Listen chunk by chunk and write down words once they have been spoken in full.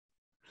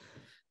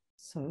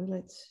So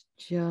let's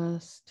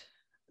just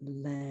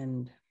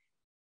land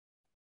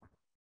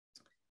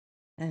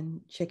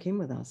and check in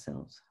with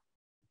ourselves.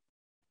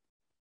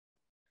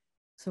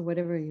 So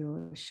whatever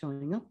you're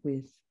showing up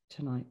with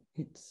tonight,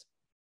 it's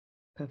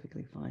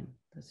perfectly fine.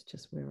 That's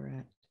just where we're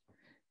at.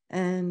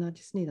 And I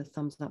just need a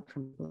thumbs up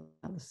from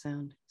about the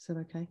sound. Is that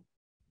okay?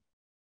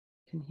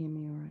 Can you hear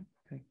me all right?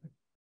 Okay, good.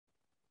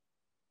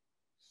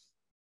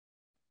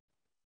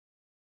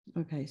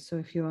 Okay, so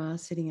if you are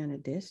sitting at a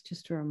desk,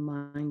 just a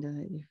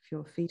reminder, if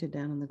your feet are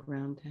down on the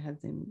ground, to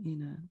have them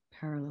in a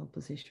parallel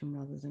position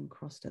rather than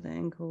crossed at the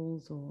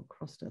ankles or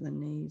crossed at the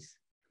knees,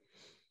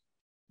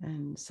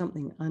 and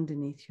something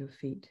underneath your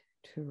feet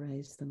to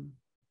raise them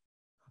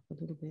up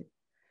a little bit.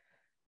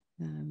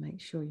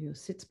 Make sure your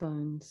sits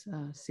bones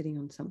are sitting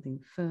on something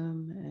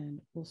firm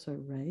and also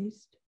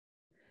raised.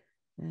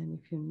 And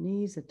if your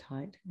knees are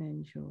tight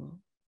and your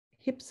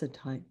hips are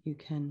tight, you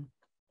can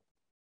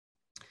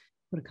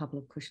put a couple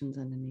of cushions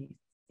underneath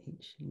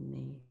each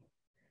knee.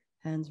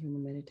 Hands are in the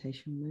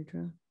meditation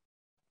mudra.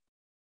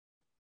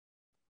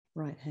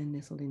 Right hand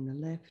nestled in the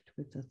left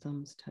with the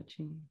thumbs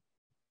touching.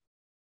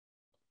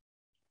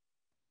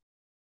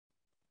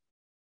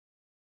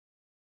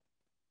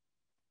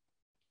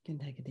 You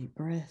can take a deep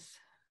breath.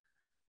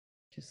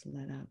 Just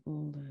let out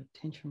all the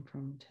tension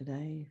from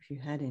today, if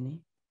you had any.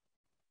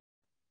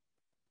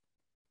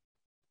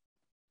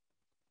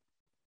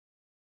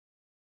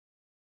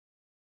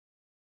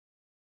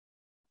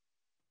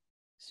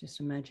 Just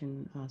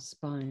imagine our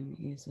spine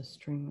is a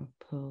string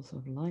of pearls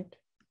of light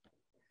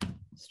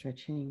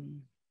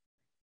stretching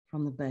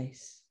from the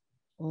base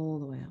all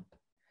the way up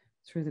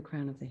through the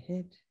crown of the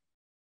head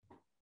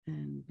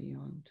and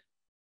beyond.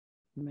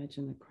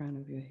 Imagine the crown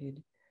of your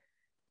head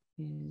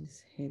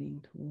is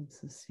heading towards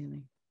the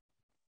ceiling.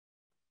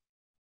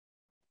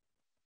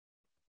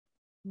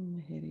 And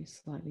the head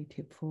is slightly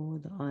tipped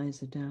forward, the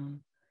eyes are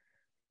down,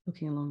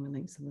 looking along the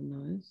lengths of the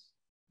nose,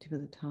 tip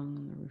of the tongue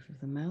and the roof of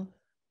the mouth.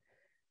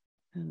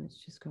 And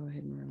let's just go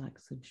ahead and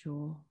relax the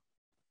jaw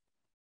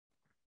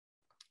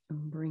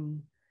and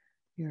bring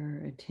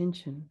your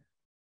attention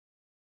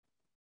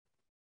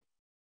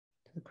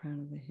to the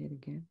crown of the head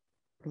again.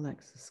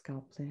 Relax the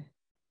scalp there.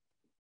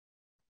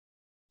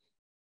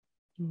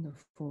 And the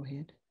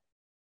forehead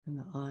and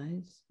the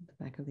eyes,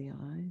 the back of the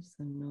eyes,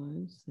 the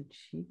nose, the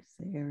cheeks,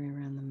 the area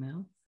around the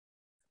mouth.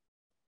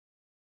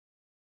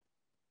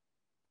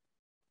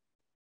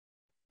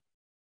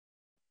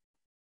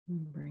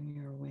 And bring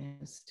your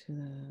awareness to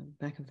the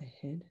back of the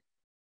head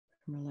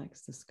and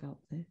relax the scalp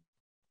there.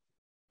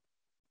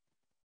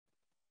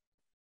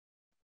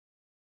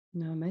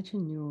 Now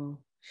imagine you're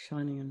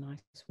shining a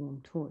nice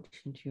warm torch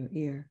into your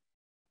ear,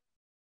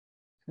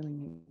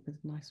 filling it with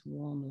nice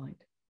warm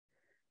light.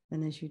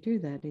 And as you do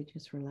that, it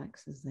just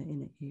relaxes the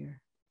inner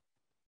ear.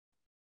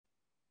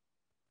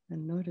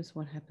 And notice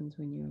what happens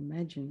when you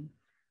imagine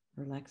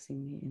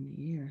relaxing the inner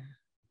ear.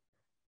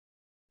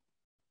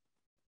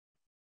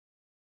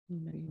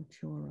 Maybe your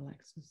jaw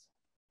relaxes,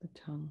 the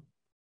tongue,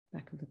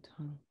 back of the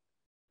tongue,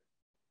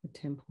 the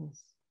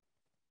temples.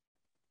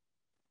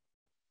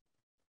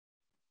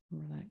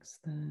 Relax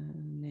the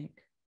neck,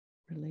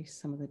 release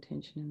some of the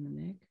tension in the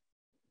neck,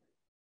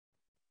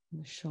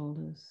 and the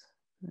shoulders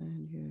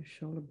and your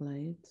shoulder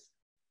blades,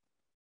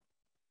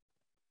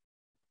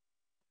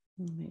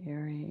 and the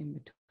area in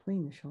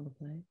between the shoulder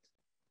blades.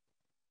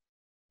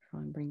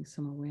 Try and bring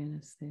some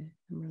awareness there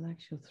and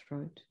relax your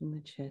throat and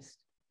the chest,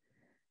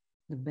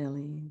 the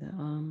belly, the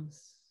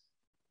arms,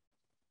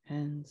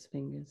 hands,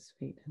 fingers,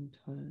 feet, and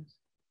toes.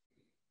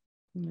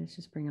 And let's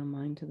just bring our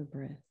mind to the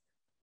breath.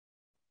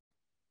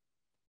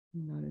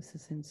 Notice the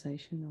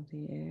sensation of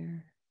the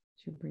air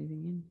as you're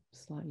breathing in,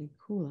 slightly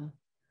cooler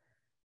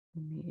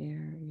than the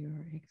air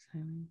you're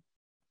exhaling.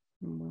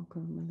 And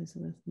welcome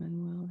Elizabeth,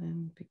 Manuel,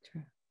 and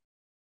Victor.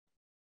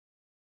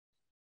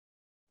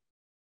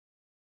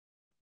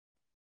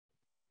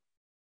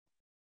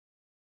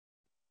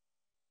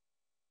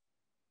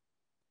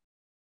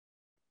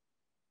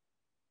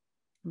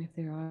 And if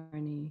there are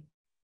any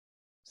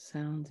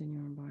sounds in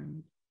your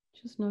environment,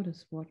 just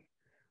notice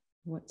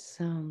what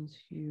sounds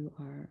you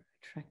are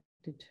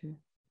attracted to.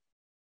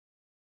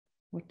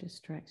 What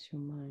distracts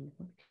your mind?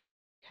 What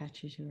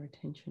catches your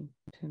attention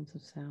in terms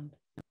of sound?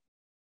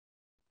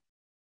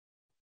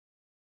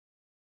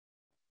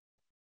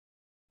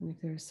 And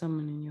if there is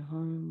someone in your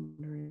home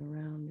wandering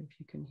around, if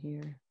you can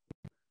hear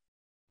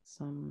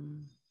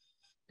some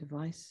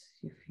device,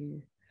 if you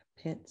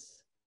have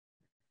pets,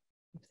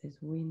 if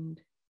there's wind.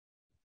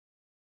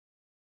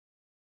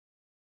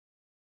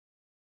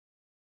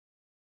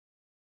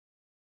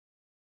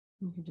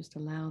 You can just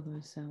allow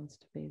those sounds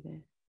to be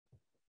there.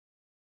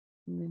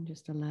 And then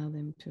just allow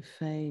them to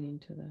fade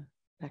into the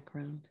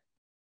background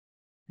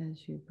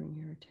as you bring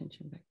your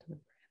attention back to the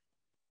breath.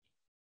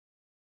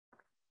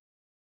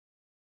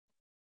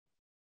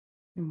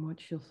 And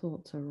watch your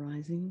thoughts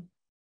arising.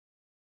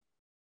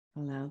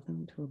 Allow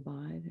them to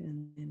abide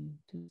and then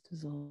to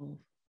dissolve.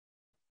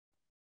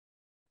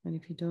 And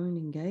if you don't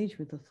engage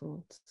with the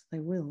thoughts,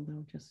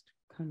 they'll just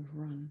kind of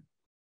run.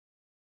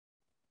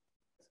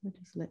 So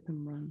just let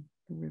them run,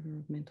 the river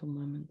of mental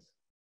moments.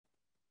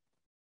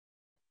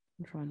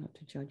 And try not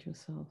to judge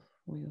yourself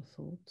or your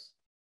thoughts.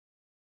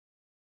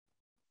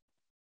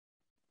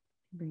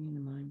 Bringing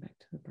the mind back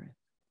to the breath.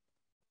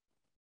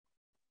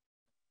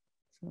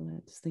 So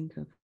let's think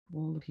of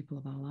all the people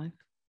of our life,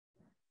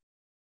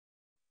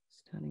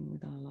 starting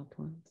with our loved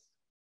ones,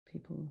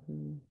 people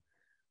who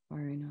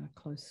are in our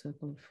close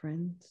circle of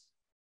friends,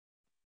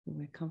 who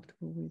we're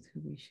comfortable with,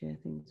 who we share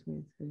things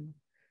with, who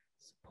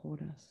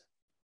support us.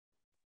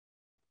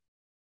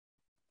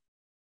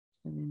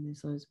 And then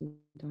there's those we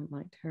don't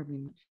like terribly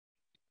much.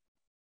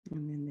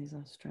 And then there's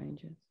our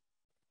strangers.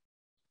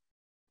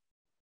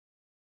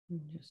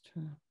 And just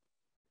a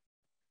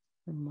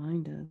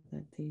reminder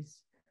that these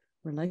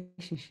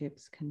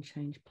relationships can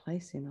change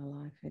place in our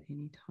life at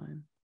any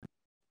time.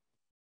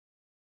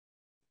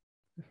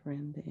 The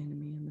friend, the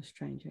enemy, and the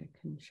stranger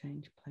can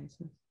change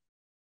places.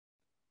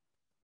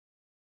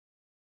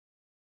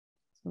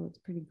 So it's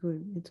pretty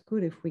good. It's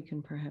good if we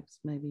can perhaps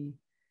maybe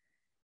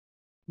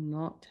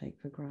not take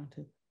for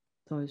granted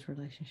those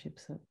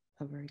relationships that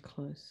are very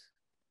close,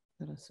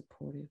 that are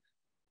supportive.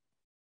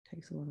 It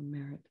takes a lot of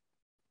merit.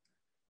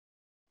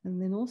 And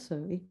then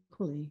also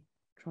equally,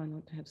 try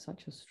not to have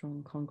such a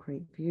strong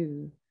concrete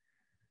view,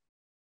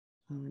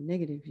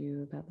 negative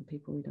view about the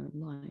people we don't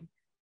like,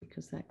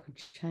 because that could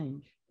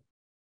change.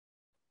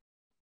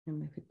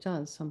 And if it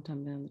does,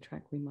 sometime down the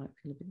track, we might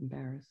feel a bit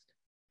embarrassed.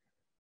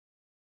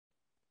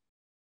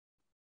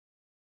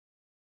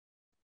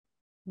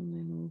 And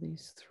then all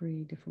these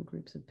three different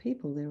groups of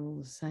people, they're all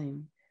the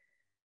same.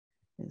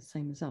 They're the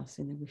same as us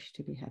in their wish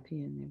to be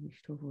happy and their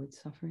wish to avoid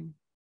suffering.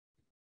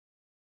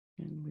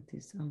 And with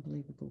this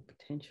unbelievable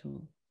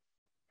potential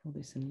for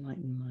this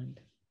enlightened mind.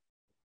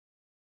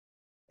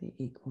 They're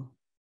equal.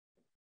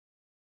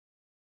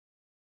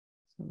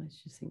 So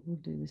let's just think, we'll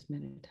do this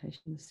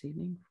meditation this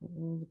evening for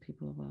all the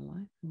people of our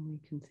life. And we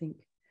can think,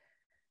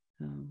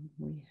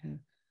 we have,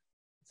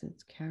 so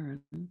it's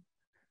Karen,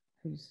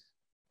 who's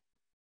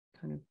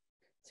kind of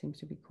seems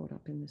to be caught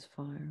up in this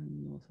fire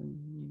in northern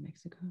New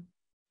Mexico.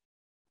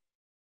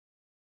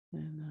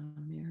 And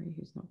Mary,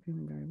 who's not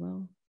feeling very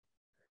well.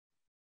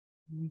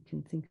 We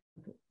can think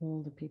of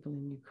all the people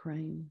in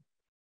Ukraine,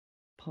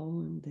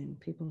 Poland, and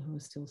people who are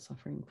still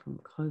suffering from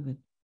COVID.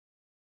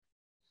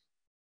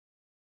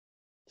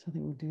 So I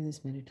think we'll do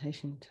this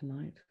meditation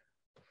tonight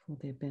for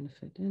their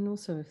benefit. And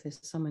also if there's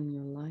someone in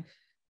your life,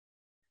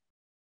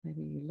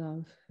 maybe you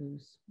love,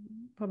 who's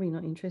probably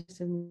not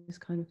interested in this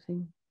kind of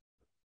thing,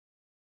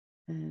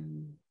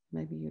 and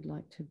maybe you'd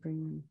like to bring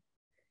them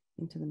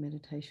into the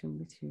meditation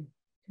with you.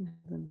 You can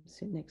have them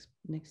sit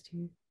next to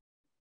you.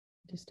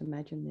 Just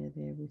imagine they're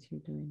there with you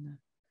doing the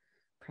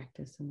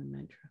practice and the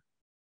mantra.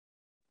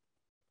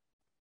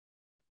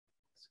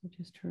 So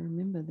just to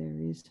remember, there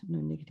is no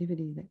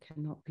negativity that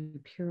cannot be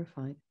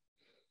purified.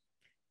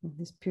 And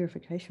this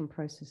purification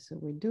process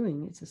that we're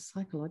doing, it's a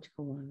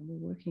psychological one.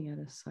 We're working at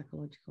a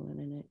psychological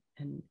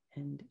and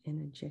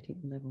energetic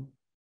level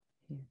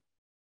here.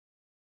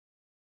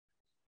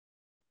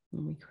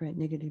 And we create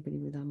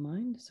negativity with our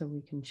mind, so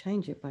we can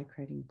change it by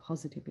creating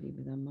positivity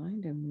with our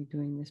mind. And we're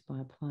doing this by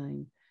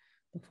applying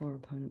the 4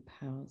 opponent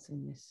powers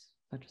in this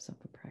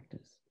Vajrasattva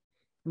practice.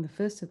 And the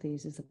first of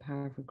these is the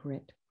power of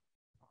regret.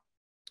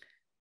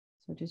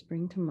 So just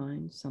bring to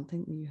mind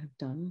something that you have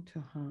done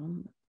to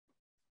harm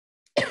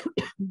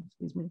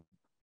excuse me,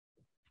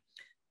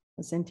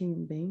 a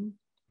sentient being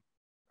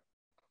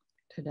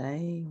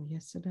today or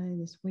yesterday,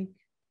 this week,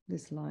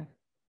 this life,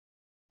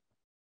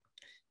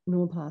 in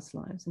all past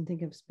lives, and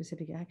think of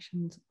specific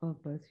actions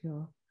of both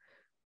your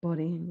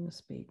body and your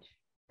speech,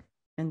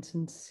 and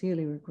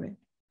sincerely regret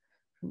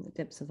from the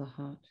depths of the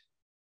heart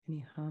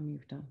any harm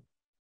you've done.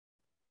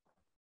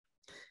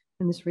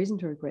 And this reason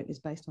to regret is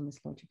based on this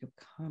logic of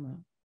karma.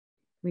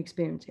 We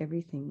experience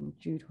everything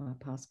due to our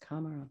past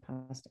karma,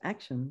 our past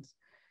actions.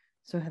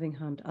 So having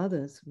harmed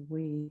others,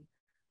 we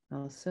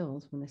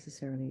ourselves will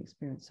necessarily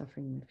experience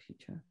suffering in the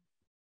future.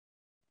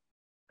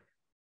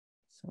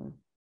 So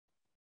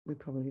we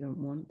probably don't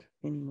want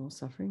any more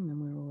suffering than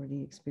we're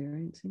already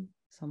experiencing,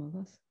 some of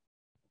us.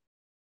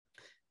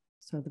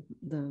 So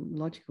the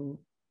logical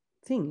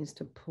thing is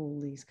to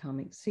pull these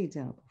karmic seeds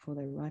out before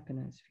they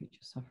ripen as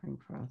future suffering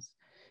for us.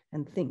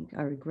 And think,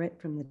 I regret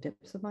from the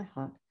depths of my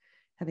heart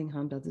having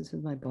harmed others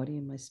with my body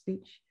and my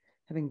speech,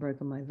 having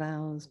broken my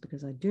vows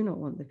because I do not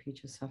want the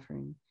future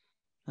suffering.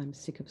 I'm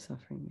sick of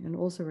suffering, and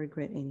also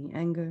regret any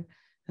anger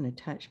and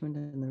attachment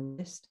and the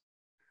rest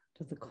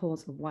to the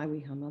cause of why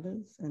we harm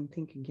others, and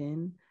think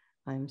again,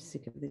 I am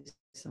sick of this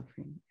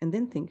suffering. And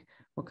then think,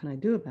 what can I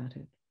do about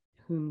it?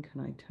 Whom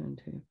can I turn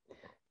to?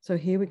 So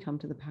here we come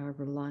to the power of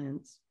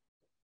reliance.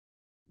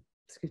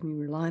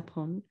 Rely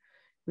upon.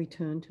 We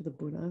turn to the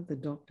Buddha, the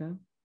doctor,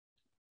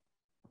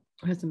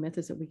 who has the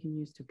methods that we can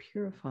use to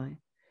purify.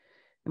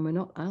 And we're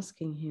not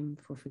asking him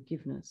for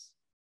forgiveness.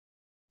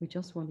 We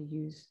just want to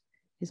use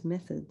his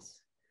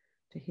methods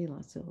to heal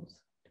ourselves,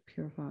 to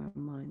purify our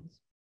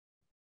minds.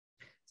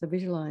 So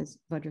visualize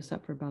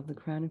Vajrasattva above the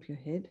crown of your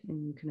head,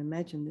 and you can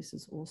imagine this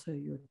is also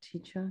your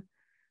teacher,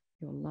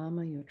 your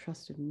Lama, your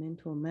trusted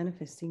mentor,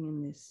 manifesting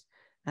in this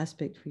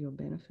aspect for your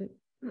benefit.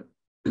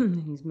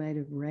 And he's made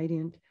of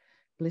radiant,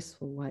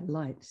 blissful white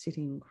light,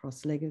 sitting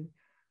cross-legged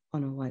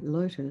on a white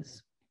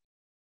lotus.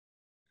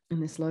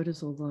 And this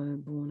lotus, although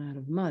born out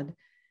of mud,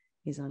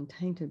 is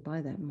untainted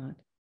by that mud,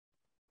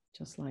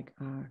 just like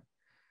our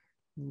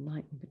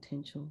enlightened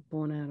potential,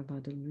 born out of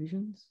our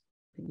delusions,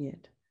 but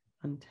yet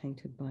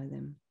untainted by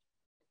them.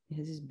 He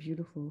has this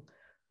beautiful,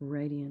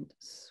 radiant,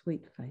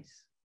 sweet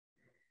face.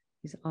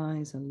 His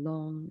eyes are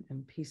long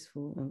and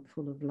peaceful and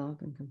full of love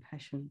and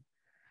compassion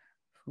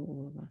for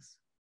all of us.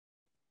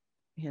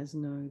 He has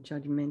no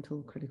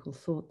judgmental, critical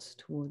thoughts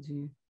towards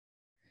you.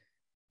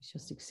 He's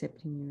just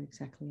accepting you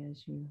exactly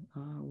as you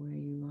are, where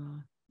you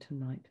are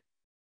tonight,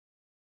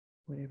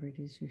 whatever it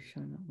is you've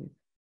shown up with.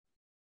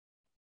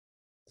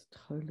 It's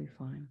totally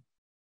fine.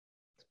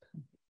 It's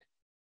perfect.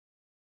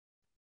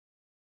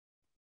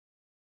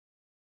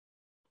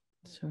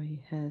 So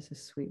he has a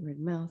sweet red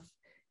mouth.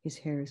 His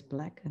hair is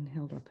black and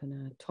held up in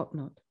a top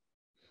knot.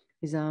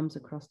 His arms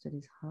are crossed at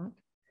his heart,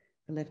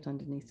 the left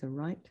underneath the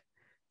right.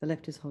 The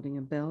left is holding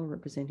a bell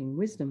representing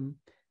wisdom.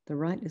 The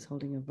right is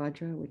holding a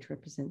Vajra, which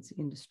represents the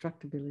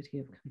indestructibility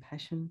of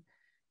compassion.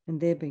 And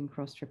their being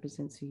crossed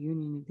represents the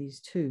union of these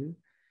two,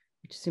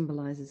 which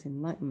symbolizes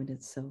enlightenment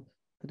itself,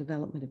 the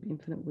development of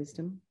infinite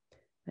wisdom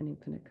and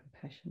infinite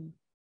compassion.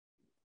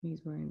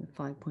 He's wearing the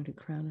 5-pointed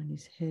crown on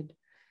his head.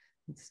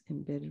 It's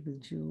embedded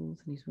with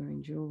jewels, and he's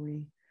wearing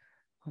jewelry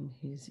on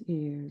his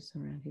ears,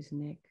 around his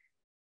neck,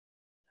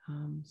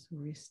 arms,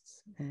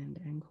 wrists, and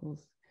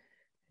ankles.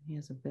 And he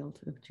has a belt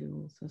of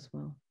jewels as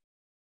well,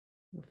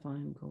 a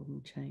fine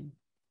golden chain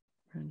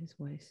around his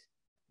waist.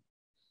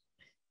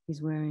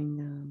 He's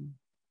wearing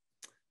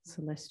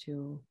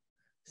celestial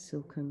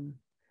silken,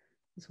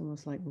 it's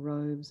almost like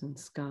robes and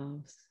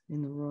scarves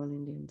in the Royal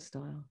Indian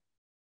style.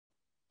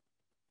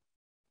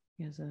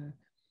 He has an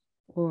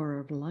aura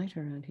of light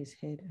around his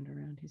head and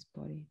around his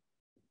body.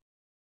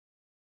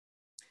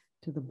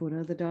 To the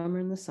Buddha, the Dharma,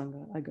 and the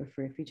Sangha, I go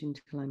for refuge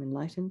until I'm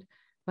enlightened.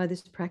 By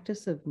this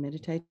practice of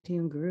meditating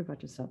on Guru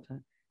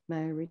Vajrasattva, may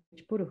I reach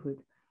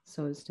Buddhahood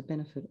so as to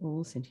benefit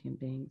all sentient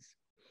beings.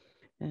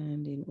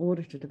 And in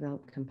order to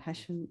develop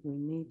compassion, we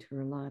need to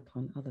rely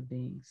upon other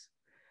beings.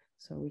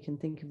 So we can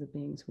think of the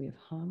beings we have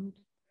harmed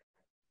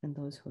and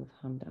those who have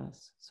harmed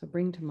us. So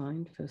bring to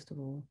mind, first of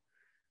all,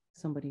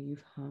 somebody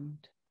you've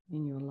harmed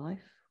in your life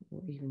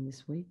or even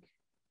this week.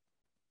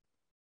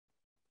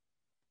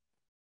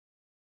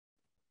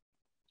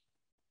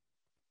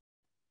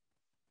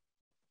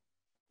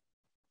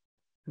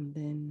 And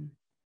then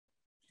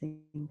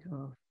think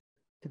of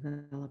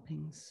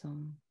developing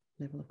some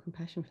level of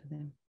compassion for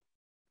them.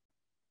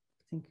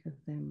 Think of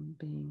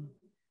them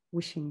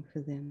wishing for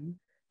them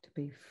to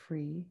be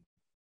free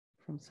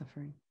from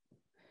suffering.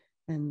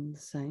 And the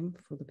same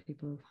for the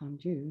people who have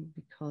harmed you.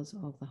 Because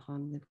of the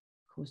harm they've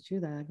caused you,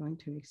 they are going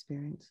to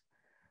experience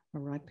a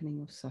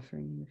ripening of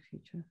suffering in the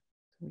future.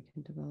 So we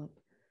can develop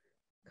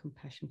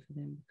compassion for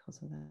them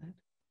because of that.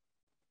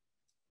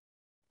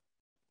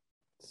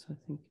 So I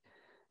think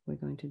we're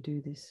going to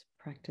do this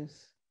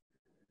practice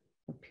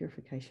of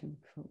purification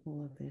for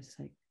all of their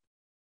sake.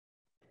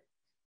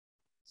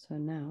 So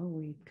now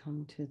we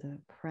come to the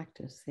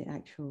practice, the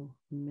actual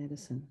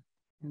medicine.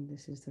 And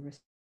this is the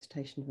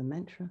recitation of the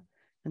mantra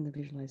and the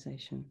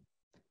visualization.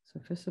 So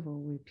first of all,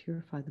 we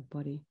purify the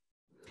body.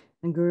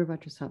 And Guru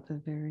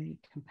Vajrasattva very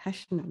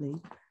compassionately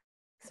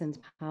sends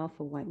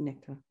powerful white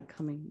nectar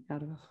coming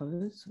out of a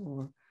hose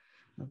or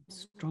a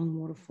strong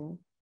waterfall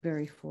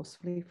very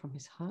forcefully from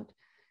his heart.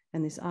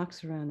 And this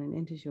arcs around and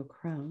enters your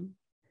crown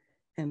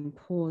and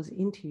pours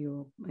into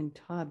your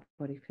entire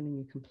body, filling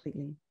you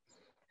completely.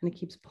 And it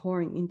keeps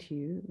pouring into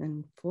you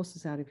and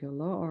forces out of your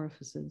lower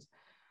orifices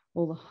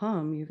all the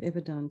harm you've ever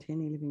done to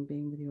any living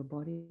being with your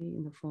body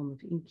in the form of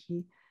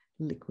inky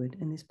liquid.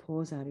 And this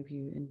pours out of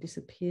you and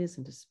disappears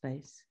into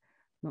space,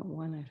 not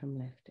one atom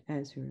left,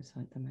 as you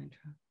recite the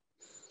mantra.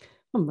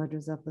 Om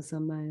Vajrasattva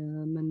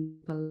Samaya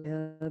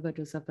Manipalaya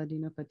Vajrasattva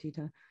Dina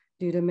Patita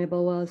Duda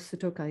Mebawa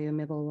Sutokaya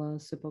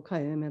Mebawa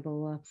Supokaya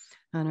Mebawa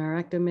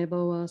Anarakta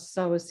Mebawa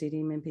Sawa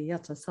Siddhi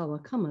Mempiyatsa Sawa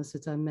Kama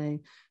Sutta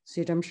Me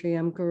Siddham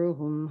Shriyam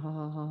Guruhum Ha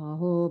Ha Ha Ha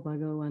Ho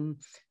Bhagavan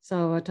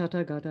Sawa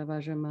Tata Gata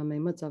Vajramame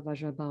Mutsa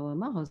Vajrabawa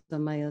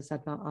Mahasamaya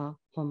Sattva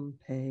Ahom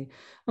Pe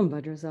Om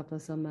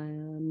Vajrasattva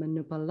Samaya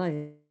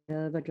Manipalaya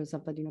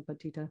Vajrasattva Dina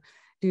Patita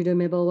Duda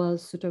Mebawa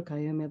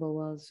Sutokaya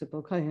Mebawa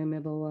Supokaya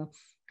Mebawa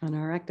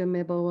Anarakta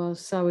Mebawa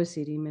Sawa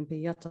Siddhi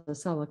Mempiyatsa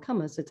Sawa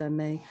Kama Sutta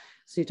Me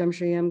Sitam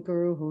Shriyam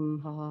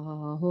Guruhum Ha Ha Ha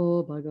Ha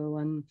Ho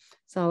Bhagavan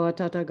Sawa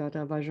Tata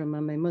Gata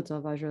Vajramame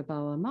Mutsa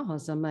Vajrabawa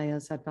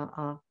Mahasamaya Sattva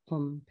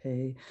Ahom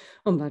Pe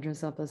Om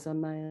Vajrasattva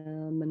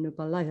Samaya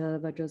Manupalaya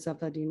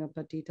Vajrasattva Dina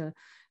Patita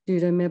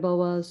Duda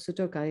Meboa,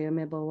 Sutokaya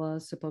Meboa,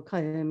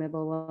 Supokaya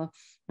Meboa,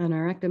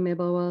 Anarakta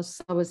Meboa,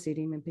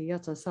 Sawasidi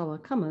Mimpiata Sawa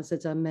Kama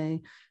Sita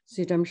Me,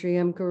 Sitam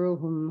Shriyam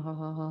Kuruhum, ha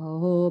ha ha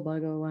ho,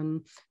 Bhagawan,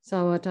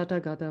 Sawa Tata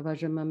Gata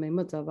Vajramame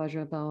Mutta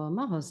Vajrabawa,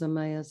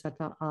 Mahasamaya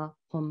Sattva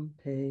Ahom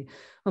Pe,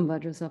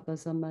 Vajrasapa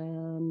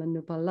Samaya,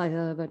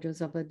 Manupalaya,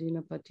 Vajrasapa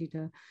Dina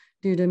Patita,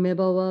 Duda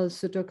Meboa,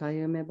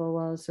 Sutokaya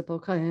Meboa,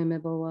 Supokaya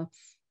Meboa,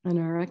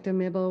 Anarakta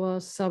Meboa,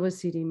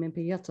 Sawasidi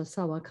Mimpiata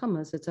Sawa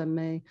Kama Sita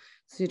Me,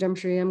 Sitam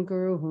Shriyam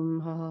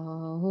Guruhum ha ha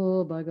ha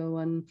ho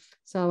Bhagawan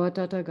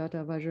Sawatata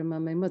Gata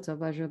Vajramame Mutta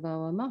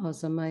Vajravawa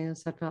Mahasamaya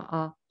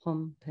Sattva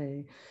Ahom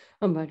Pe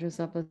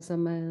Vajrasapa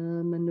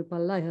Samaya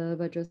Manupalaya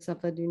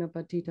Vajrasapa Dina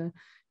Patita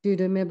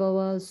Duda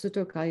Meboa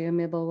Sutokaya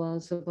Meboa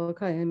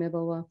Supokaya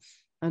Meboa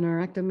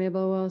Anarakta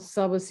Meboa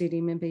Sawasidi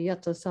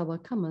Mimpiyata Sawa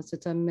Kama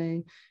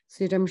Sitame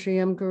Sitam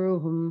Shriyam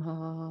Guruhum ha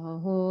ha ha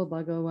ho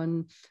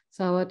Bhagawan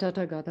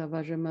Sawatata Gata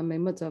Vajramame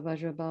Mutta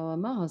Vajravawa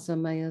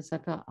Mahasamaya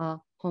Sattva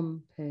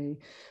Ahom Pe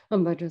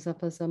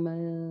Vajrasapa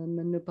Samaya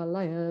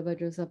Manupalaya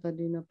Vajrasapa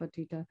Dina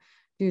Patita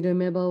Duda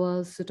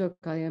Meboa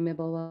Sutokaya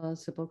Meboa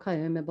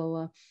Supokaya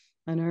Meboa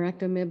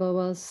Anarakta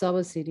Meboa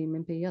Sawasidi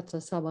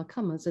Mimpiyata Sawa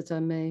Kama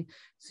Sitame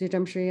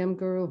Sitam Shriyam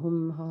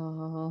Guruhum ha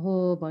ha ha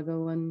ho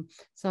Bhagawan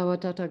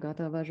Sawatata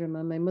Gata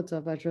Vajramame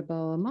Mutta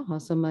Vajrabawa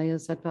Mahasamaya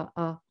Sattva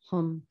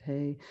Ahom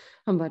Pe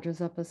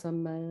Vajrasapa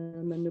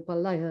Samaya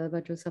Manupalaya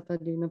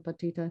Vajrasapa Dina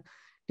Patita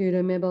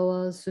Duda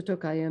Meboa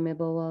Sutokaya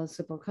Meboa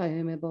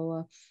Supokaya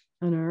Meboa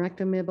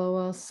Anarakta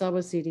Meboa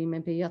Sawasidi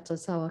Mimpiyata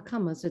Sawa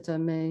Kama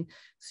Sitame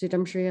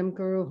Sitam Shriyam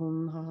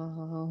Kuruhum ha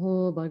ha ha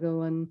ho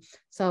Bhagawan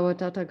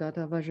Sawatata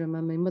Gata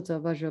Vajramame Mutta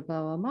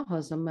Vajrabawa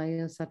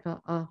Mahasamaya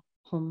Sattva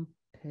Ahom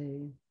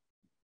Pe.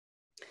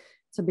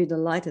 So be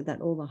delighted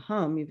that all the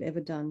harm you've ever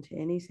done to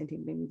any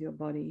sentient being with your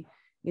body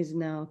is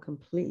now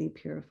completely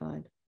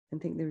purified, and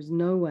think there is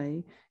no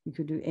way you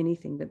could do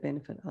anything but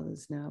benefit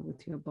others now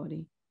with your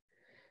body.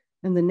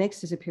 And the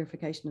next is a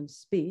purification of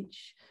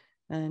speech.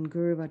 And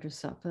Guru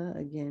Vajrasattva,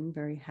 again,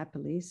 very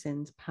happily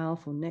sends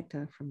powerful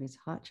nectar from his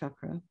heart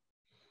chakra.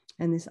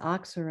 And this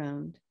arcs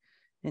around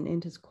and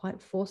enters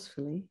quite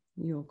forcefully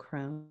your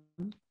crown,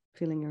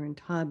 filling your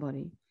entire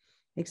body,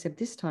 except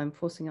this time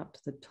forcing up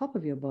to the top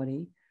of your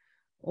body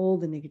all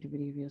the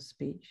negativity of your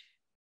speech.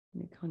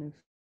 And it kind of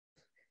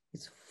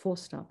is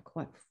forced up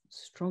quite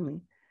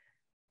strongly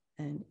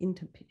and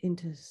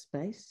into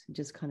space, it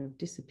just kind of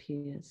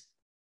disappears.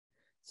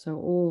 So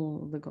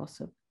all the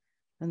gossip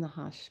and the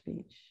harsh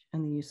speech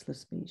and the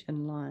useless speech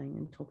and lying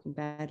and talking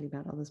badly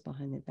about others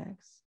behind their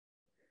backs,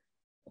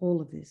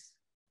 all of this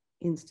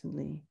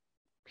instantly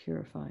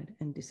purified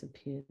and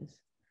disappears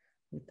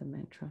with the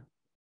mantra.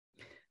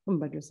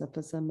 Vajrasapa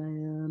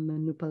Samaya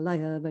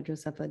Manupalaya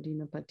Vajrasapa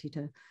Dina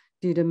Patita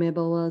Duda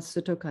Meboa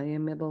Sutokaya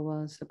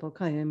Meboa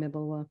Supokaya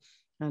Meboa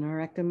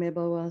Anarakta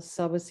Meboa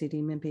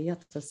Sawasidi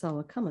Mimpiyata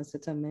Sawa Kama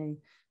Sitame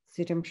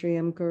Sitam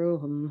Shriyam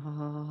Guruhum ha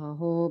ha ha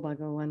ho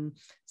Bhagawan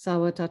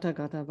Sawatata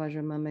Gata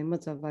Vajramame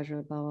Mutta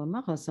Vajrabawa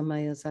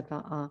Mahasamaya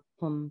Sattva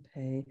Ahom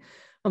Pe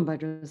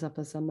Vajrasapa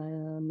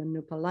Samaya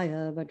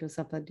Manupalaya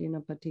Vajrasapa Dina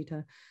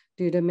Patita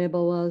Duda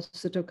Meboa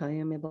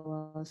Sutokaya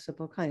Meboa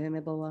Supokaya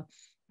Meboa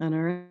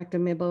Anarakta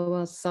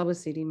Meboa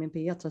Sawasidi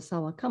Mimpiyata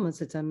Sawa Kama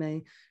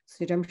Sitame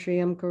Sitam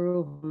Shriyam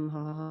Kuruhum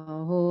ha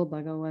ha ho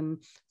Bhagawan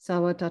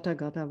Sawatata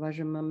Gata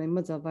Vajramame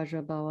Mutta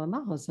Vajrabawa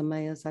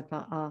Mahasamaya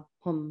Sattva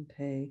Ahom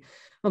Pe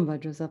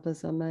Vajrasapa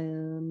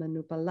Samaya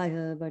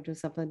Manupalaya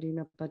Vajrasapa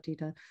Dina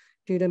Patita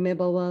Duda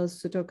Meboa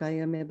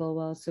Sutokaya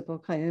Meboa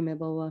Supokaya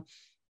Meboa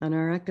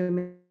Anarakta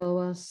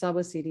Meboa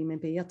Sawasidi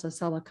Mimpiyata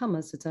Sawa Kama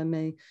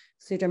Sitame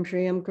Sitam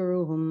Shriyam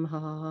Kuruhum ha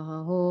ha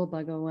ha ho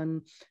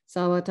Bhagawan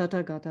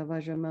Sawatata Gata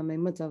Vajramame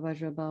Mutta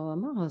Vajrabawa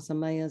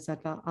Mahasamaya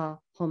Sattva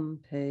Ahom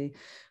Pe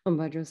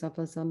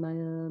Vajrasapa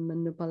Samaya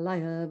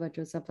Manupalaya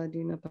Vajrasapa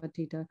Dina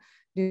Patita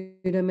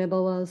Duda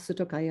Meboa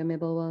Sutokaya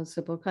Meboa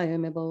Supokaya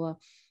Meboa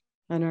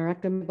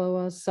Anarakta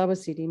Meboa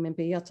Sawasidi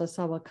Mimpiyata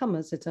Sawa Kama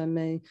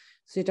Sitame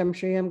Sitam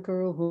Shriyam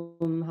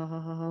Kuruhum ha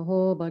ha ha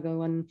ho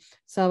Bhagawan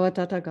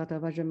Sawatata Gata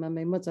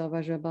Vajramame Mutta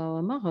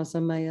Vajrabawa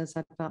Mahasamaya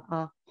Sattva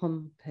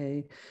Ahom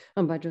Pe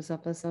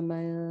Vajrasapa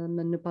Samaya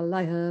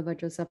Manupalaya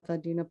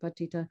Vajrasapa Dina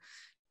Patita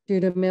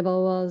Duda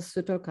Meboa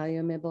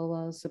Sutokaya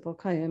Meboa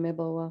Supokaya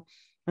Meboa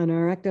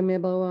Anarakta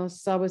Meboa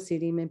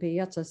Sawasidi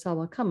Mimpiyata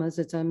Sawa Kama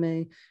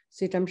Sitame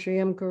Sitam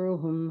Shriyam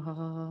Kuruhum ha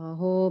ha ha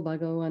ho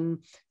Bhagawan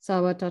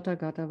Sawatata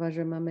Gata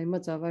Vajramame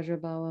Mutta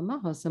Vajrabawa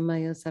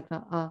Mahasamaya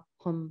Sattva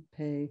Ahom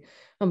Pe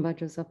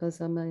Vajrasapa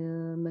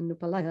Samaya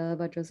Manupalaya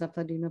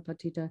Vajrasapa Dina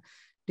Patita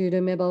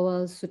Duda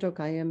Meboa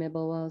Sutokaya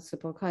Meboa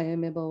Supokaya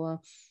Meboa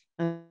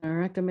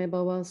Anarakta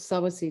Meboa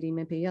Sawasidi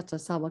Mimpiyata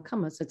Sawa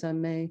Kama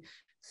Sitame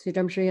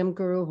Sitam Shriyam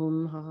Guru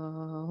Hum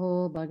Ha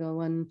Ho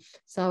Bhagavan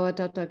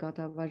Sawatata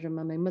Gata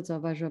Vajramame Mutsa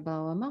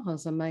Vajrabawa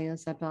Mahasamaya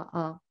Sapa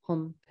A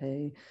Hum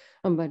Pe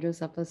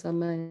Vajrasattva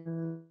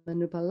Samaya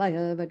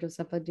Manupalaya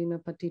Vajrasattva Dina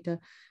Patita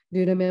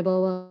Duda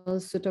Mebawa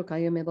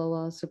Sutokaya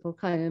Mebawa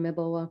Supokaya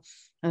Mebawa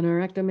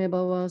Anarakta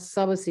Mebawa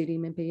Sawasidi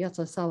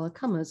Mempiyatsa Sawa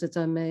Kama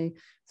Sitame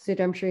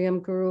Sitam Shriyam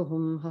Guru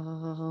Hum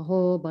Ha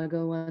Ho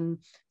Bhagavan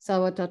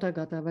Sawatata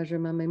Gata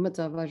Vajramame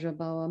Mutsa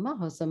Vajrabawa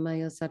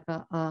Mahasamaya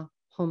Sapa A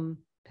Hum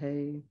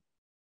Pe.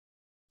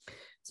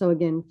 So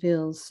again,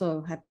 feel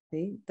so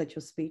happy that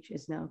your speech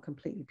is now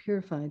completely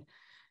purified,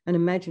 and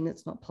imagine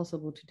it's not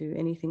possible to do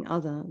anything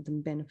other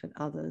than benefit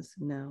others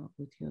now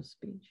with your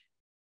speech.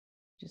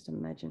 Just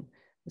imagine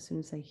as soon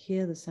as they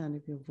hear the sound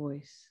of your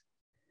voice,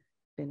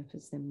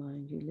 benefits their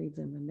mind. You leave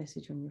them a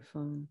message on your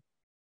phone,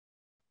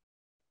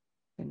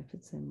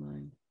 benefits their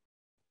mind.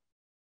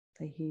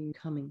 They hear you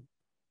coming,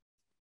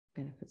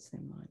 benefits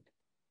their mind.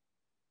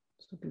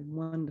 So it would be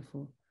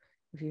wonderful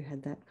if you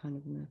had that kind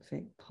of an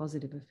effect,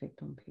 positive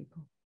effect on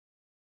people.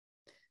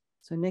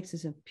 So next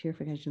is a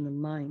purification of the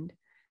mind.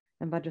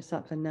 And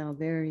Vajrasattva now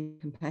very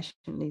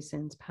compassionately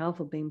sends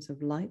powerful beams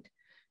of light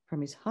from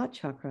his heart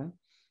chakra,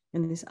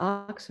 and this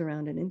arcs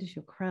around and enters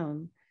your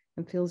crown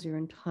and fills your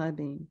entire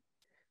being.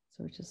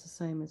 So it's just the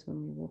same as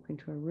when we walk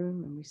into a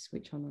room and we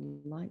switch on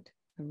a light,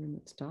 a room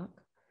that's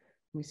dark,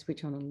 we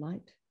switch on a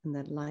light, and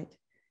that light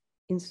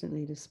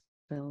instantly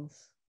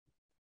dispels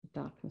the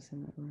darkness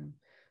in that room.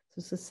 So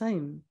it's the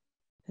same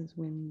as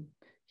when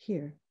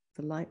here,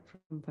 the light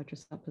from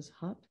Vajrasattva's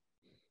heart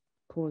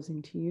pours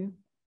into you,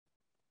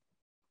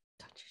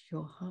 touches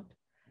your heart.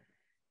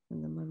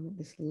 And the moment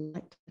this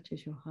light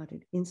touches your heart,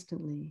 it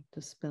instantly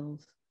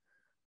dispels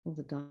all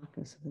the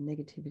darkness of the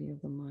negativity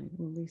of the mind,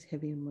 all these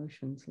heavy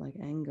emotions like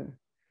anger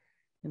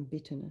and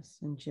bitterness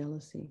and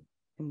jealousy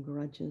and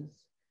grudges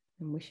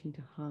and wishing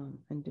to harm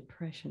and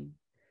depression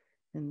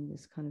and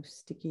this kind of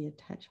sticky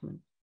attachment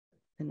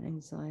and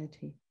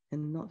anxiety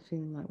and not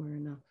feeling like we're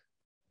enough.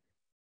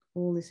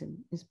 All this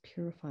is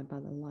purified by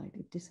the light.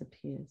 It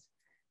disappears.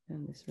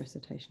 And this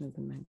recitation of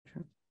the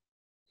mantra.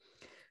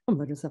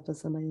 Vajrasattva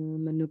Samaya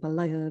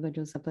Manupalaya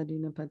Vajrasattva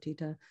Dina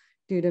Patita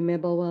Duda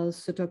Mebawa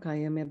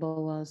Sutokaya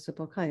Mebawa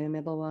Supokaya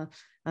Mebawa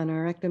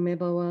Anarakta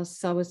Mebawa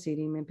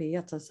Sawasidi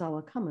Mempiyatsa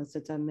Sawa Kama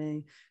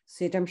Sitame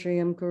Sitam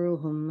Shriyam Guru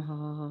Hum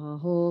Ha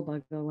Ho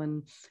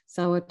Bhagavan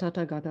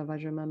Sawatata Gata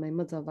Vajramame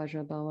Mutsa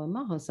Vajrabawa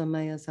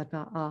Mahasamaya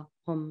Sata A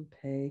Hum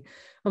Pe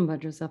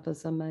Vajrasattva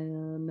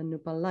Samaya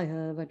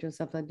Manupalaya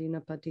Vajrasattva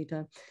Dina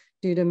Patita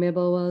Duda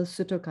Mebawa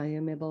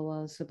Sutokaya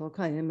Mebawa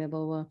Supokaya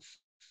Mebawa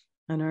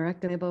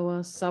Anarakta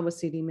Mebawa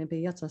Sawasidi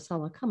Mempiyatsa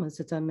Sawa Kama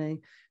Sitame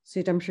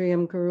Sitam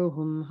Shriyam Guru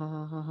Hum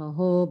Ha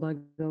Ho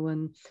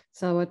Bhagavan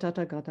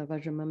Sawatata Gata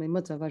Vajramame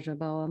Mutsa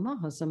Vajrabawa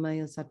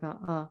Mahasamaya Sata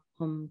A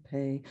Hum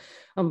Pe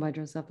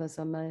Vajrasattva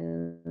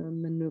Samaya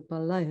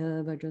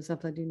Manupalaya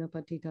Vajrasattva Dina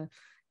Patita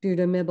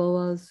Duda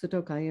Mebawa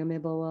Sutokaya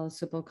Mebawa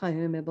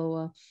Supokaya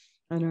Mebawa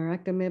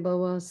Anarakta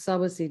Mebawa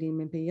Sawasidi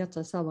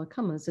Mempiyatsa Sawa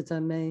Kama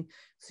Sitame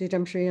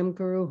Sitam Shriyam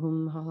Guru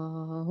Hum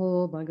Ha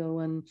Ho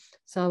Bhagavan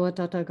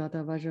Sawatata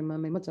Gata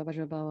Vajramame Mutsa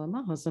Vajrabawa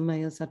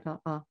Mahasamaya Sata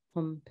A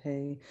Hum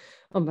Pe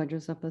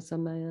Vajrasattva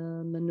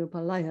Samaya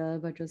Manupalaya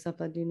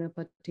Vajrasattva Dina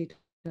Patita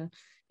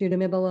Duda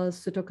Mebawa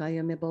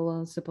Sutokaya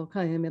Mebawa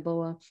Supokaya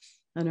Mebawa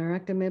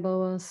Anarakta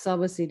Mebawa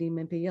Sawasidi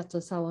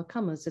Mempiyatsa Sawa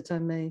Kama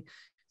Sitame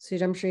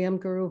Sitam Shriyam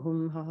Guru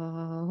Hum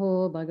Ha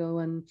Ho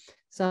Bhagavan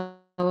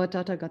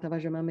Sawatata Gata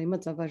Vajramame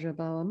Mutsa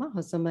Vajrabawa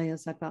Mahasamaya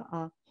Sata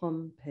A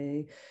Hum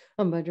Pe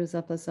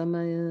Vajrasattva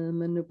Samaya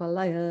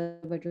Manupalaya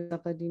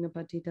Vajrasattva Dina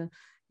Patita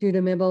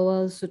Duda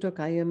Mebawa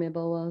Sutokaya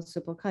Mebawa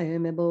Supokaya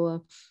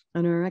Mebawa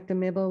Anarakta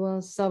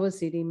Mebawa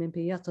Sawasidi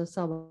Mempiyatsa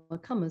Sawa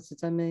Kama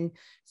Sitame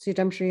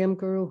Sitam Shriyam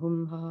Guru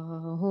Hum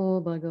Ha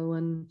Ho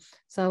Bhagavan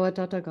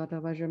Sawatata Gata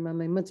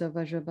Vajramame Mutsa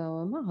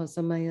Vajrabawa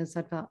Mahasamaya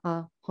Sata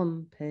A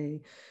Hum Pe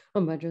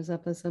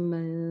Vajrasattva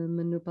Samaya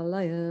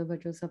Manupalaya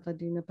Vajrasattva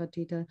Dina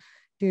Patita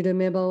Duda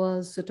Mebawa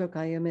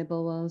Sutokaya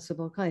Mebawa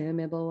Supokaya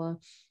Mebawa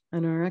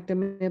Anarakta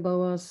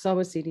Mebawa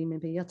Sawasidi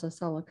Mempiyatsa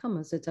Sawa Kama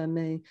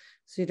Sitame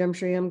Sitam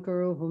Shriyam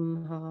Guru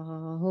Hum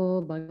Ha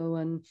Ho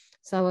Bhagavan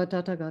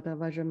Sawatata Gata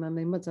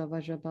Vajramame Mutsa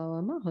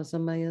Vajrabawa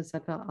Mahasamaya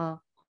Sata A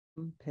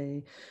Hum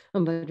Pe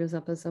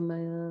Vajrasattva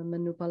Samaya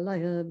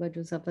Manupalaya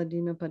Vajrasattva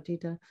Dina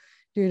Patita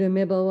Duda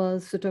Mebawa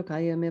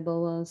Sutokaya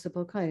Mebawa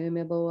Supokaya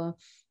Mebawa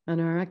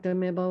Anarakta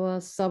Mebawa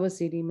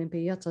Sawasidi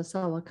Mempiyatsa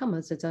Sawa Kama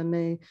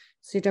Sitame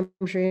Sitam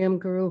Shriyam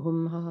Guru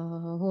Hum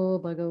Ha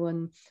Ho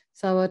Bhagavan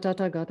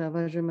Sawatata Gata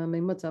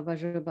Vajramame Mutsa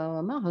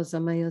Vajrabawa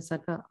Mahasamaya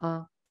Sata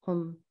A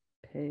Hum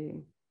Pe.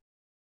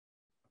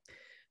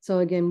 So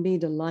again, be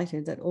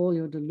delighted that all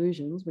your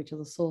delusions, which are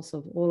the source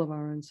of all of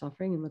our own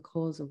suffering and the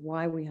cause of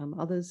why we harm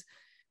others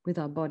with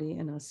our body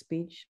and our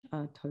speech,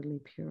 are totally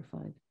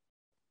purified,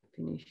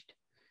 finished.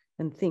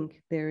 And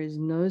think there is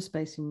no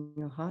space in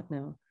your heart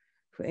now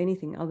for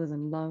anything other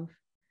than love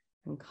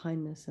and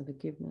kindness and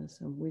forgiveness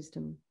and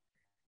wisdom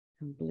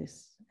and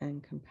bliss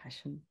and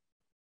compassion.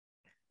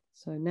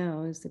 So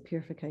now is the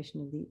purification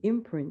of the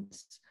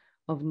imprints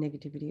of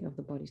negativity of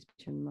the body,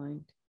 speech, and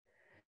mind.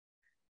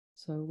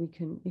 So we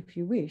can, if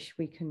you wish,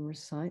 we can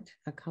recite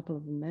a couple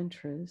of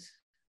mantras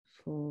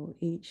for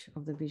each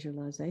of the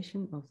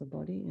visualization of the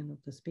body and of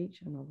the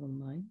speech and of the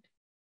mind.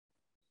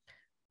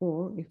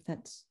 Or if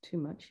that's too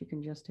much, you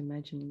can just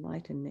imagine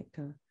light and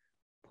nectar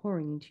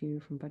pouring into you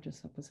from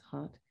Vajrasattva's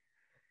heart.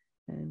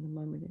 And the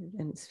moment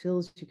it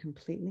fills you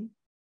completely,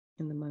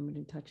 and the moment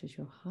it touches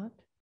your heart,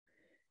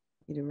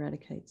 it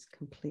eradicates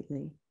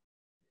completely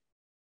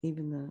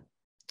even the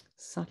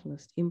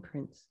subtlest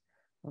imprints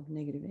of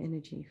negative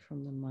energy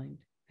from the mind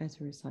as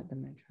we recite the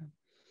mantra.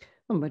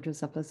 Om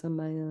Vajrasattva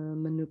Samaya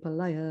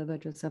Manupalaya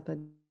Vajrasattva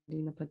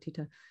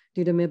Dinapatita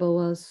Dida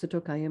Mebawa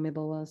Sutokaya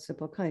Mebawa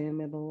Supokaya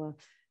Mebawa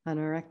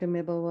Anarakta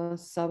Mebawa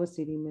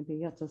Sawasidi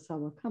Mebiyata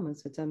Sawakama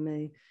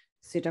Sitame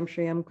Sitam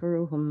Shriyam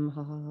Kuruhum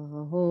Ha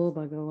Ha Ho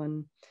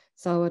Bhagavan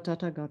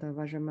Sawatata Gata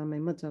Vajramame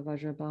Mutta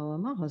Vajrabawa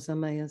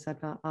Mahasamaya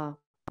Sattva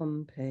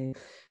Aham Pe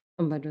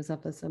Om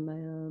Vajrasattva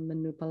Samaya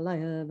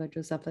Manupalaya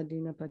Vajrasattva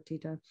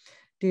Dinapatita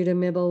Dida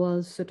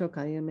Mebawa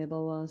Sutokaya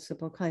Mebawa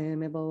Supokaya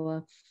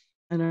Mebawa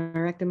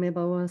Anarakta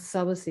Mebawa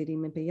Sawasidi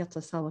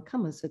Mepiyata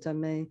Sawakama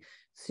Sitame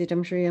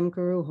Sitam Shriyam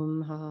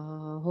Kuruhum Ha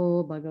Ha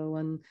Ho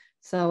Bhagavan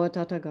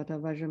Sawatata Gata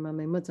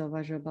Vajramame Mutta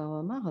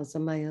Vajrabawa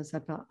Mahasamaya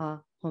Sattva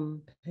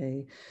Aham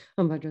Pe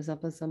Om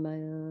Vajrasattva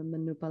Samaya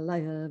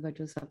Manupalaya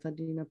Vajrasattva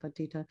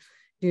Dinapatita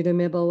Dida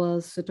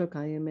Mebawa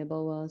Sutokaya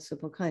Mebawa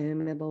Supokaya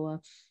Mebawa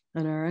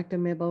Anarakta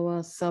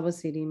Mebawa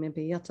Sawasidi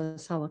Mepiyata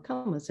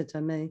Sawakama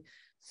Sitame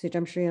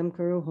Sitam Shriyam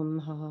Kuruhum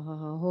Ha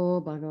Ha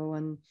Ho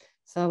Bhagavan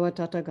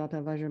Sawatata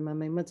Gata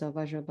Vajramame Mutta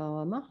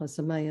Vajrabawa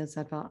Mahasamaya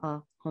Sattva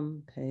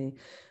Aham Pe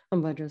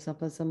Om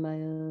Vajrasattva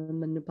Samaya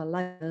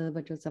Manupalaya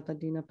Vajrasattva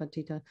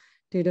Dinapatita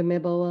Dida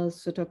Mebawa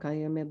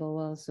Sutokaya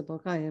Mebawa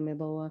Supokaya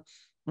Mebawa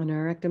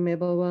Anarakta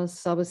Mebawa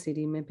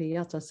Sawasidi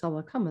Mepiyata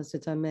Sawakama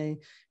Sitame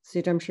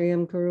Sitam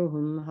Shriyam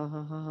Kuruhum Ha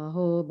Ha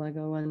Ho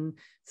Bhagavan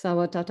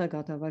Sawatata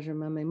Gata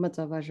Vajramame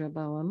Mutta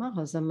Vajrabawa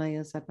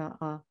Mahasamaya Sattva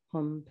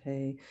Aham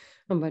Pe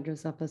Om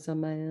Vajrasattva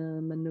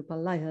Samaya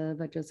Manupalaya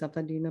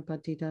Vajrasattva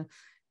Dinapatita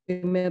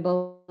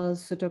Mebawa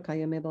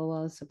Sutokaya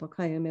Mebawa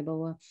Supokaya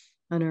Mebawa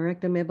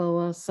Anarakta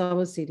Mebawa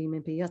Sawasidi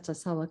Mepiyata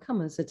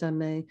Sawakama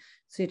Sitame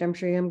Sitam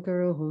Shriyam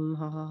Kuruhum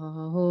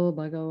Ha Ho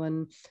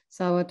Bhagavan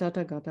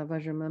Sawatata Gata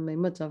Vajramame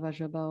Mutta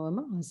Vajrabawa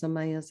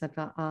Mahasamaya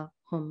Sattva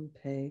Aham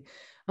Pe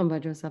Om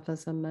Vajrasattva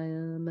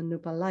Samaya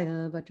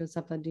Manupalaya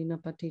Vajrasattva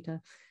Dinapatita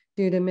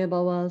Dida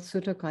Mebawa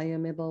Sutokaya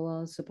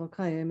Mebawa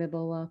Supokaya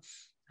Mebawa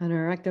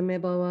Anarakta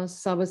Mebawa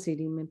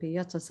Sawasidi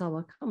Mepiyata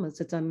Sawakama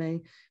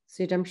Sitame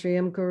Sitam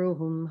Shriyam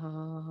Kuruhum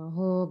Ha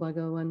Ho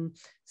Bhagavan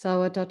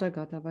Sawatata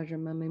Gata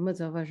Vajramame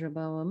Mutta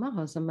Vajrabawa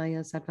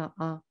Mahasamaya Sattva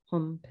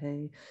Aham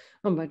Pe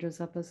Om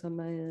Vajrasattva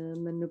Samaya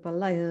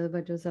Manupalaya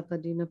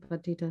Vajrasattva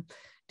Dinapatita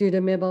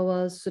Dida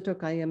Mebawa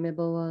Sutokaya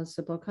Mebawa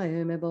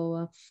Supokaya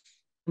Mebawa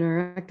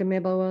Anarakta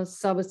Mebawa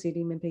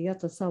Sawasidi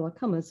Mepiyata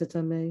Sawakama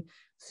Sitame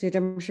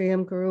Sitam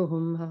Shriyam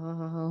Kuruhum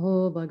Ha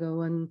Ho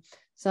Bhagavan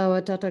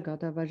Sawatata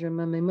Gata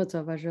Vajramame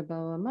Mutta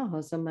Vajrabawa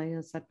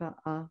Mahasamaya Sattva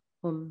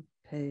Aham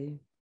Pe.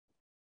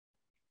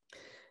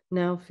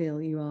 Now feel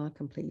you are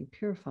completely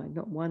purified,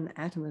 not one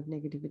atom of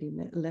negativity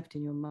left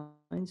in your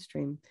mind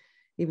stream.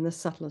 Even the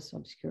subtlest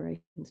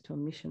obscurations to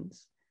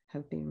omissions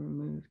have been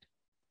removed.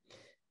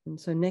 And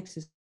so next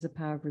is the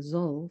power of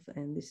resolve,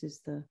 and this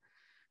is the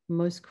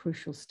most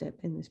crucial step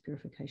in this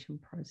purification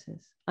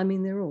process. I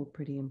mean, they're all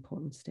pretty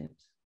important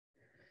steps,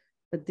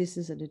 but this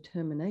is a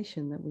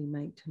determination that we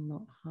make to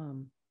not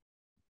harm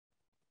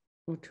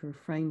or to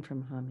refrain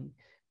from harming.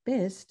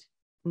 Best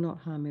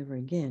not harm ever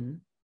again,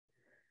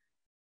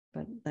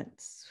 but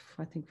that's,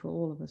 I think, for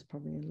all of us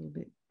probably a little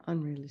bit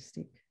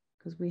unrealistic,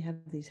 because we have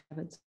these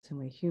habits and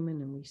we're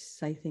human and we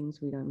say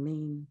things we don't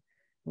mean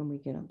when we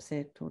get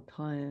upset or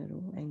tired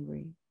or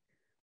angry.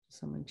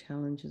 Someone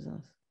challenges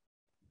us.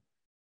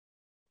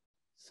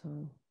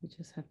 So we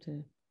just have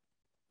to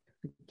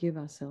forgive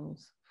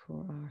ourselves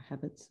for our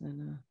habits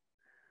and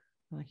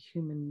our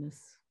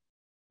humanness,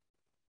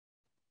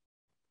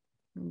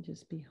 and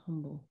just be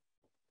humble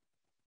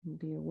and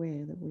be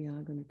aware that we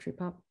are going to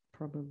trip up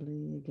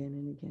probably again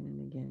and again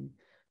and again.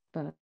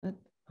 But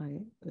I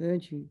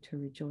urge you to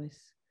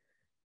rejoice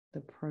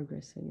the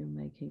progress that you're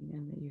making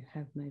and that you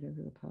have made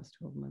over the past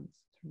 12 months.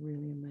 It's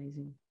really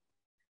amazing.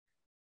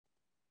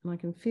 And I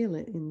can feel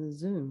it in the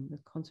Zoom. The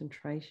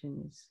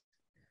concentration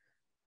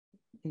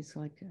is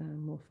like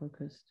more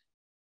focused.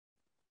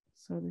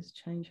 So there's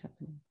change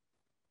happening.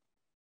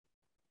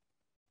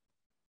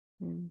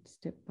 And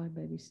step by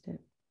baby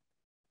step,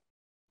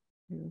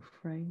 we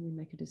refrain, we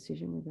make a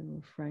decision, we're going to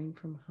refrain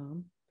from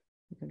harm.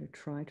 We're going to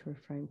try to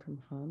refrain from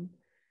harm.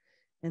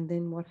 And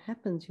then what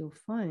happens, you'll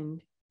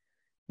find,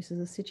 is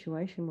a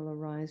situation will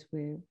arise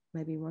where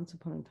maybe once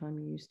upon a time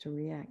you used to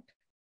react,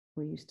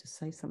 or used to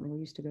say something, or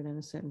used to go down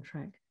a certain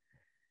track.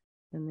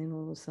 And then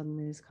all of a sudden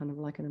there's kind of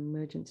like an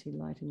emergency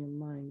light in your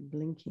mind,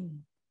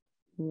 blinking,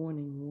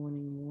 warning,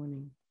 warning,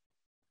 warning.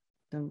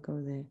 Don't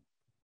go there.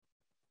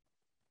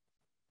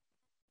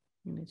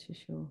 And it's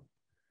just your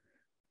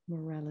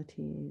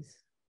morality is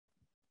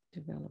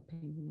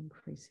developing and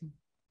increasing.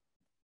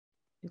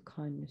 Your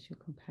kindness, your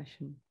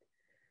compassion,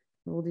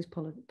 all these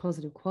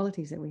positive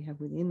qualities that we have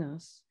within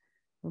us.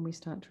 When we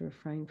start to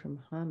refrain from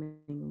harming,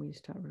 we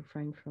start to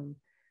refrain from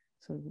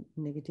sort of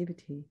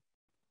negativity,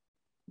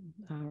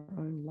 our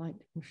own light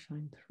will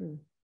shine through.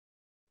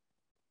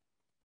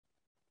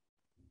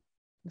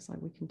 It's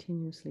like we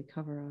continuously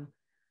cover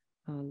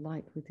our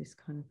light with this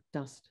kind of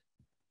dust.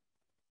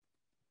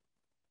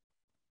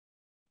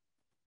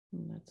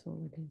 And that's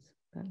all it is.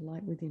 That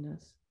light within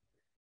us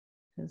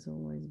has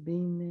always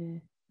been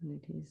there,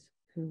 and it is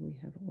who we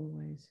have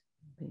always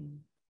been.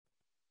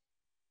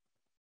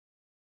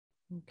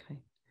 Okay.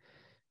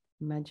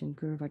 Imagine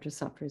Guru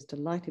Vajrasattva is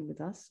delighted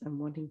with us and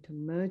wanting to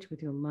merge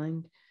with your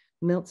mind,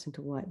 melts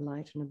into white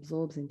light and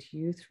absorbs into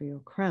you through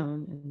your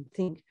crown, and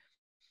think,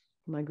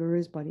 my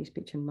Guru's body,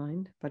 speech and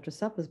mind,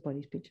 Vajrasattva's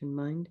body, speech and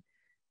mind,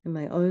 and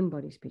my own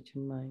body, speech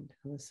and mind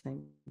are the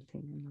same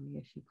thing. And LAMA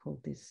YESHE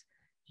called this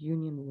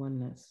union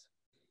oneness.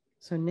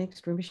 So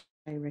next, Rinpoche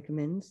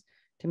recommends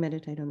to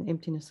meditate on the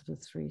emptiness of the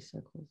three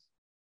circles.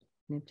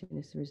 In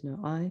emptiness, there is no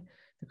I,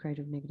 the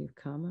creator of negative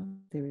karma.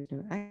 There is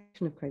no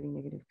action of creating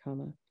negative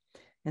karma.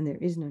 And there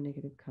is no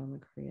negative karma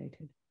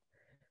created.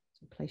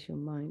 So place your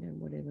mind at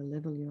whatever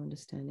level you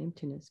understand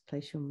emptiness,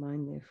 place your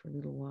mind there for a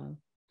little while.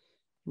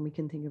 And we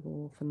can think of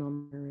all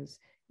phenomena as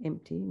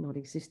empty, not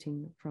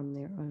existing from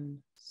their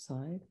own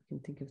side. We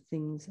can think of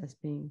things as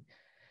being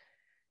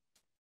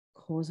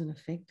cause and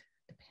effect,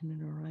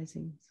 dependent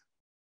arisings.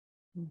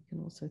 And we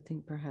can also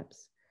think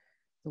perhaps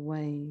the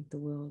way the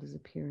world is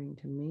appearing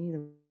to me,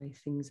 the way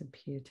things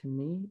appear to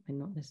me, may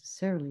not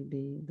necessarily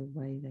be the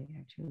way they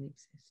actually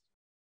exist.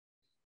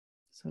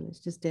 So let's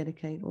just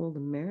dedicate all the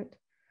merit,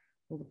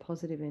 all the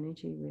positive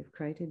energy we've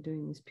created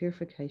doing this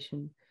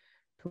purification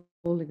to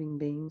all living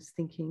beings,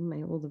 thinking,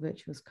 may all the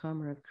virtuous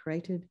karma I've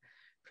created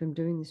from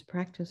doing this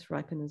practice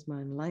ripen as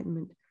my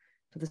enlightenment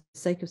for the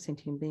sake of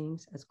sentient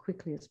beings as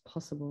quickly as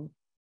possible.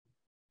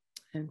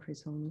 And for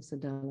His Holiness the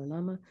Dalai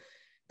Lama,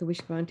 the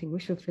wish-granting,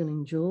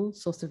 wish-fulfilling jewel,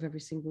 source of every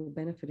single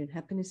benefit and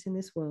happiness in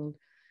this world,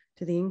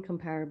 to the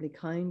incomparably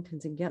kind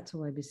Tenzin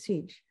Gyatso I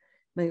beseech,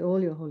 may all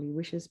your holy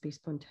wishes be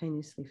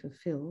spontaneously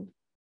fulfilled.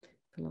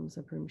 For Lama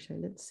Zopa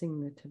Rinpoche, let's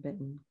sing the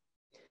Tibetan.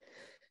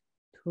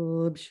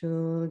 Tub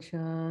shul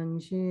chang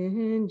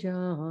shin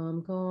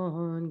jam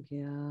gone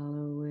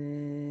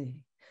Galloway,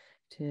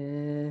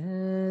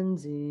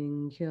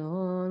 Tenzin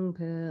kyong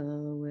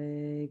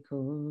pelway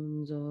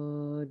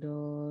kunzo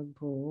dog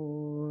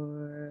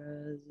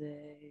porze.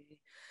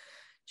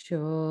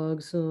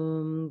 Chog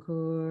sum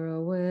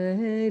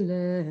kuraway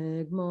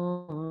leg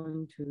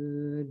mon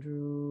to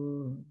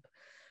droop.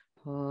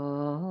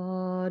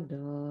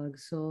 Padag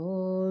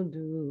sol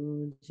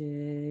du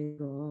je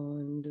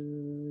gon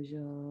du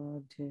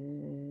jab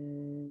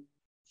ten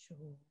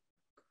shok.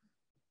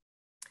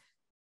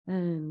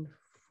 And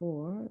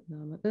for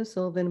Nama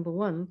Soul Venerable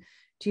One,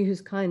 to you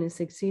whose kindness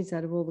exceeds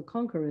that of all the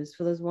conquerors,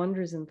 for those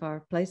wanderers in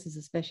far places,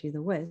 especially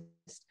the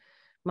West,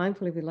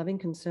 mindful of your loving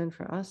concern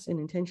for us and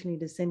intentionally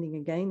descending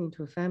again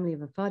into a family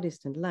of a far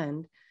distant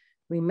land,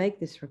 we make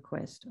this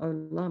request.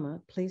 O Lama,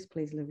 please,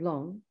 please live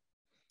long.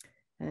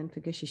 And for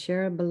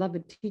Geshe-Shera,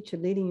 beloved teacher,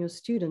 leading your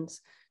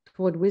students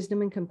toward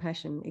wisdom and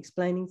compassion,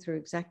 explaining through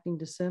exacting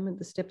discernment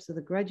the steps of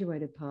the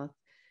graduated path,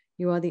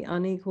 you are the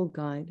unequaled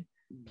guide.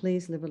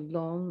 Please live a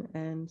long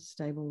and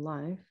stable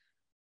life.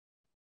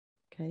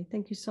 Okay,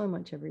 thank you so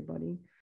much, everybody.